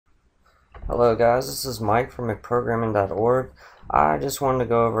Hello guys, this is Mike from McProgramming.org. I just wanted to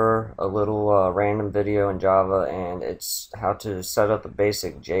go over a little random video in Java, and it's how to set up a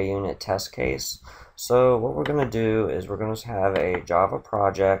basic JUnit test case. So what we're going to do is we're going to have a Java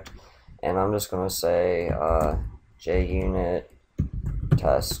project, and I'm just going to say JUnit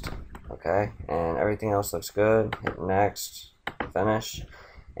test, okay? And everything else looks good. Hit next, finish,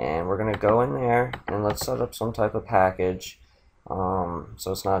 and we're going to go in there and let's set up some type of package.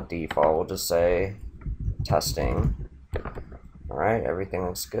 So it's not default, we'll just say testing. Alright, everything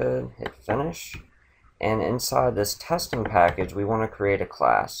looks good. Hit finish. And inside this testing package, we want to create a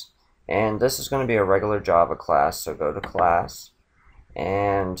class. And this is going to be a regular Java class, so go to class.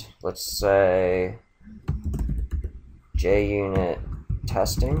 And let's say JUnit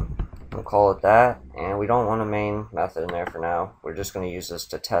testing. We'll call it that. And we don't want a main method in there for now. We're just going to use this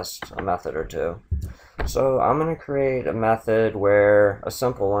to test a method or two. So I'm going to create a method where, a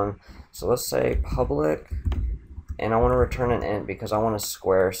simple one, so let's say public, and I want to return an int because I want to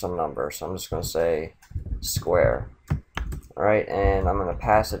square some number, so I'm just going to say square. Alright, and I'm going to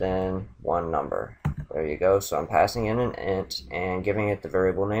pass it in one number. There you go, so I'm passing in an int and giving it the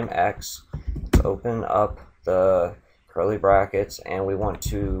variable name x. Let's open up the curly brackets, and we want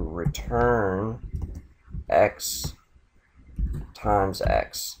to return x times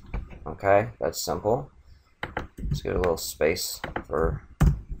x. Okay, that's simple. Let's get a little space for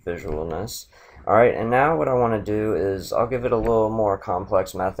visualness. Alright, and now what I want to do is I'll give it a little more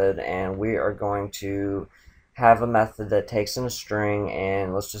complex method, and we are going to have a method that takes in a string,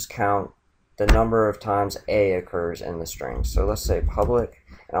 and let's just count the number of times a occurs in the string. So let's say public,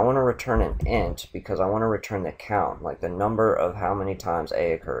 and I want to return an int because I want to return the count, like the number of how many times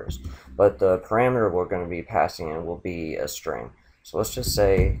a occurs. But the parameter we're going to be passing in will be a string. So let's just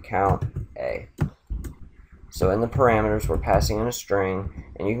say count a. So in the parameters, we're passing in a string,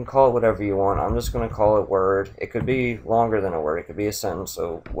 and you can call it whatever you want. I'm just going to call it word. It could be longer than a word. It could be a sentence.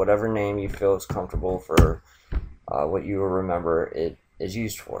 So whatever name you feel is comfortable for what you will remember it is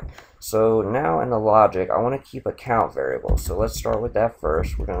used for. So now in the logic, I want to keep a count variable. So let's start with that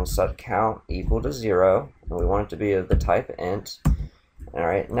first. We're going to set count equal to 0, and we want it to be of the type int.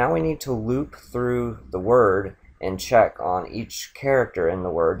 Alright, now we need to loop through the word and check on each character in the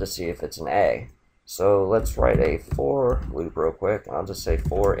word to see if it's an A. So let's write a for loop real quick. I'll just say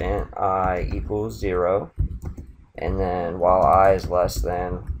for int I equals 0, and then while I is less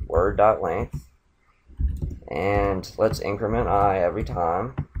than word.length, and let's increment I every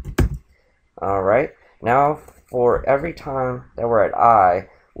time. Alright, now for every time that we're at I,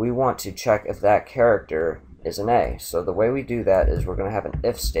 we want to check if that character is an A. So the way we do that is we're going to have an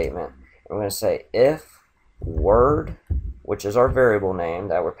if statement, and we're going to say if word, which is our variable name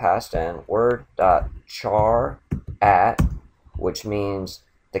that we're passed in, word.char at, which means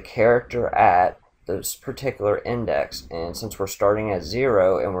the character at this particular index. And since we're starting at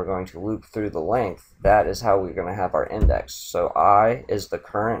 0 and we're going to loop through the length, that is how we're going to have our index. So I is the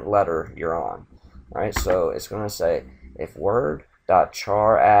current letter you're on. Right? So it's going to say if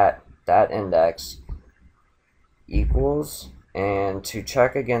word.char at that index equals, and to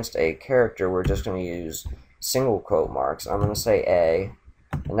check against a character, we're just going to use single quote marks. I'm going to say A,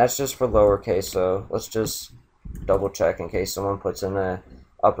 and that's just for lowercase, so let's just double check in case someone puts in a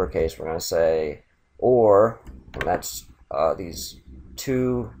uppercase. We're going to say or, and that's these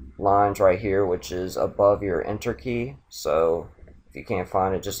two lines right here, which is above your enter key. So if you can't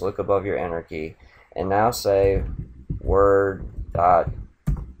find it, just look above your enter key, and now say word.char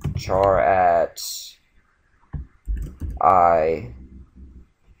at I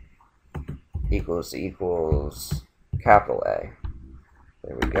equals capital A.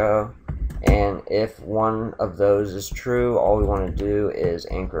 There we go. And if one of those is true, all we want to do is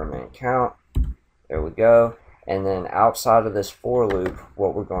increment count. There we go. And then outside of this for loop,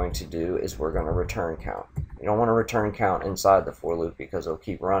 what we're going to do is we're going to return count. You don't want to return count inside the for loop because it'll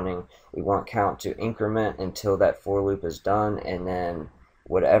keep running. We want count to increment until that for loop is done, and then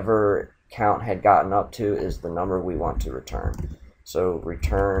whatever count had gotten up to is the number we want to return. So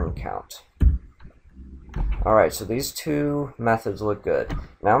return count. Alright, so these two methods look good.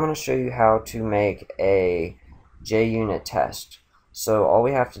 Now I'm going to show you how to make a JUnit test. So all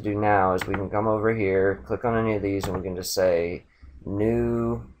we have to do now is we can come over here, click on any of these, and we can just say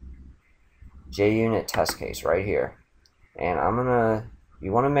new JUnit test case right here. And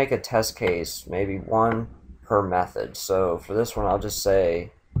you want to make a test case, maybe one per method. So for this one, I'll just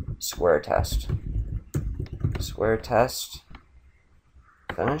say square test. Square test,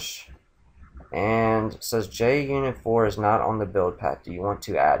 finish. And it says JUnit 4 is not on the build path. Do you want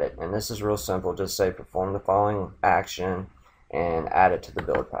to add it? And this is real simple. Just say perform the following action, and add it to the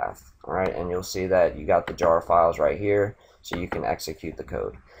build path. Alright, and you'll see that you got the jar files right here, so you can execute the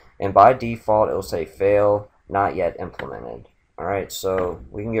code. And by default, it will say fail, not yet implemented. Alright, so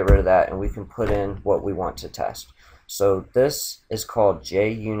we can get rid of that and we can put in what we want to test. So this is called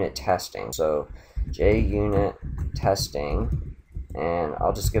JUnit testing. So JUnit testing, and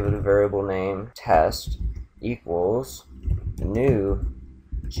I'll just give it a variable name, test equals new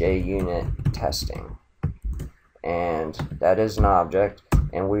JUnit testing. And that is an object,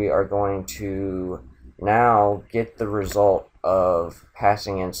 and we are going to now get the result of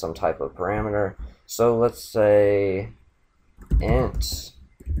passing in some type of parameter. So let's say int,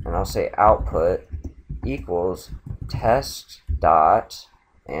 and I'll say output equals test dot,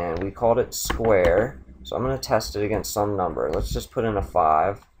 and we called it square, so I'm going to test it against some number. Let's just put in a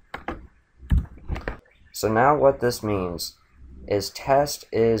 5. So now what this means is test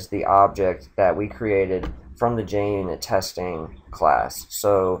is the object that we created from the JUnit testing class.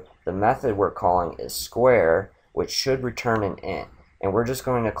 So the method we're calling is square, which should return an int, and we're just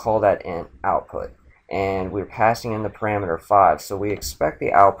going to call that int output, and we're passing in the parameter 5, so we expect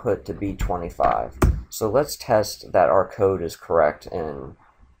the output to be 25. So let's test that our code is correct and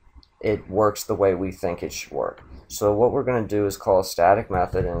it works the way we think it should work. So what we're going to do is call a static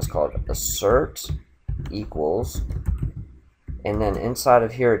method, and it's called assert equals, and then inside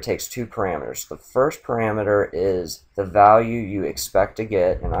of here it takes 2 parameters. The first parameter is the value you expect to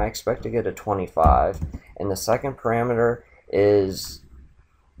get, and I expect to get a 25, and the second parameter is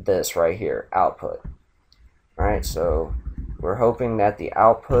this right here, output. Alright, so we're hoping that the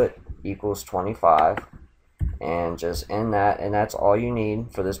output equals 25, and just end that, and that's all you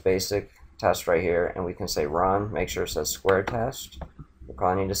need for this basic test right here. And we can say run, make sure it says square test. We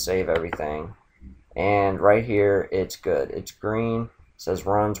probably need to save everything, and right here it's good, it's green, it says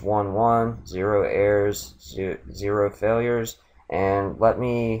runs 1-1, 0 errors, 0 failures. And let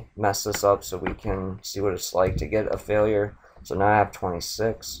me mess this up so we can see what it's like to get a failure. So now I have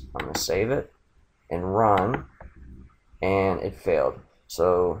 26. I'm going to save it and run, and it failed.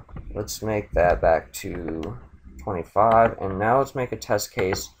 So let's make that back to 25, and now let's make a test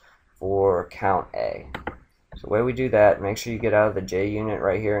case for count A. So the way we do that, make sure you get out of the JUnit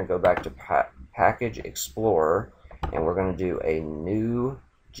right here and go back to Package Explorer, and we're going to do a new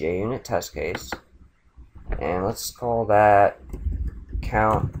JUnit test case, and let's call that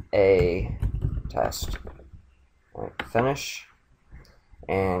count A test. Right, finish,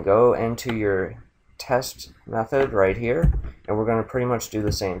 and go into your test method right here, and we're going to pretty much do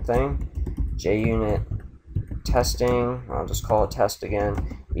the same thing. JUnit testing, I'll just call it test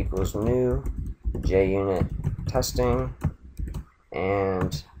again, equals new JUnit testing,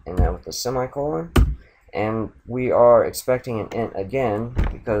 and that with the semicolon. And we are expecting an int again,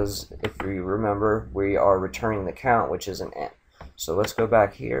 because if you remember, we are returning the count, which is an int. So let's go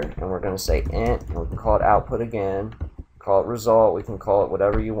back here, and we're going to say int, and we can call it output again, call it result, we can call it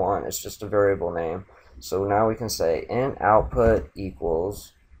whatever you want, it's just a variable name. So now we can say int output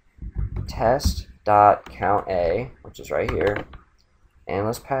equals test dot count A, which is right here, and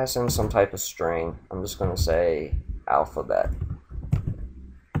let's pass in some type of string. I'm just going to say alphabet,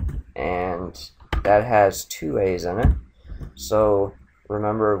 and that has 2 A's in it. So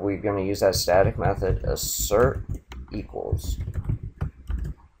remember, we're going to use that static method assert equals,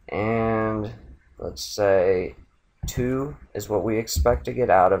 and let's say 2 is what we expect to get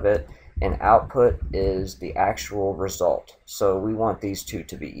out of it, and output is the actual result. So we want these two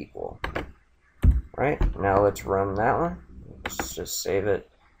to be equal. Right, now let's run that one. Let's just save it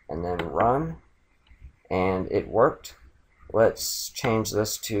and then run, and it worked. Let's change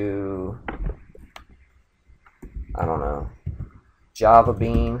this to, I don't know, Java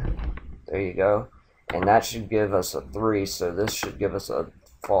Bean. There you go. And that should give us a 3, so this should give us a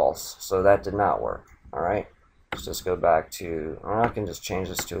false. So that did not work. Alright, let's just go back to, or I can just change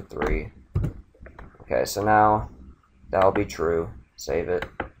this to a 3. Okay, so now that'll be true. Save it.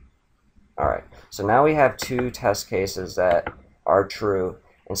 Alright, so now we have 2 test cases that are true.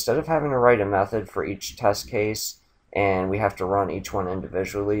 Instead of having to write a method for each test case and we have to run each one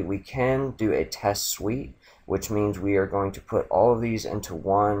individually, we can do a test suite, which means we are going to put all of these into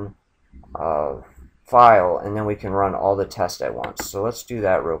one file, and then we can run all the tests at once. So let's do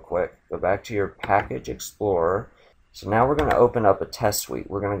that real quick. Go back to your Package Explorer. So now we're going to open up a test suite.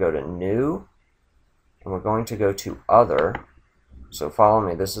 We're going to go to New, and we're going to go to Other. So follow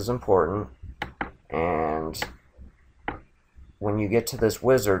me, this is important. And when you get to this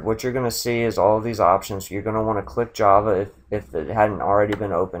wizard, what you're going to see is all of these options. You're going to want to click Java. If it hadn't already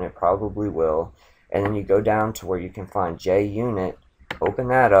been open, it probably will. And then you go down to where you can find JUnit, open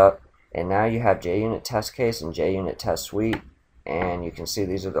that up, and now you have JUnit test case and JUnit test suite. and you can see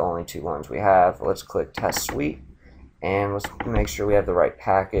these are the only two ones we have. Let's click Test Suite, and let's make sure we have the right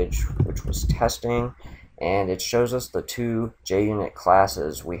package, which was testing, and it shows us the two JUnit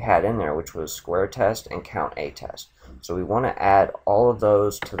classes we had in there, which was square test and count a test. So we want to add all of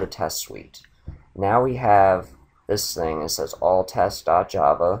those to the test suite. Now we have this thing. It says all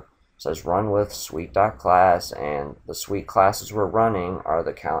test.java, says run with suite.class, and the suite classes we're running are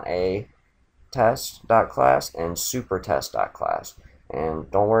the count a test.class and super test.class.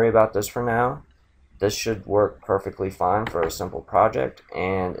 And don't worry about this for now. This should work perfectly fine for a simple project,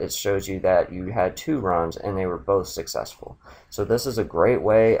 and it shows you that you had 2 runs and they were both successful. So this is a great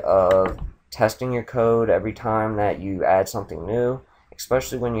way of testing your code every time that you add something new,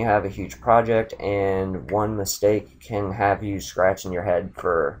 especially when you have a huge project and one mistake can have you scratching your head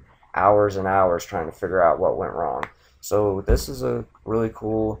for hours and hours trying to figure out what went wrong. So this is a really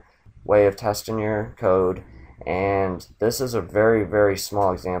cool way of testing your code. And this is a very, very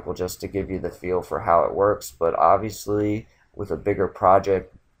small example just to give you the feel for how it works, but obviously with a bigger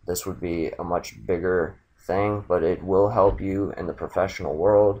project this would be a much bigger thing, but it will help you in the professional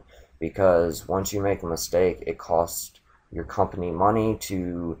world, because once you make a mistake it costs your company money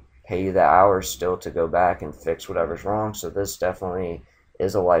to pay you the hours still to go back and fix whatever's wrong. So this definitely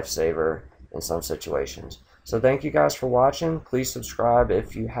is a lifesaver in some situations. So thank you guys for watching. Please subscribe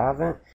if you haven't,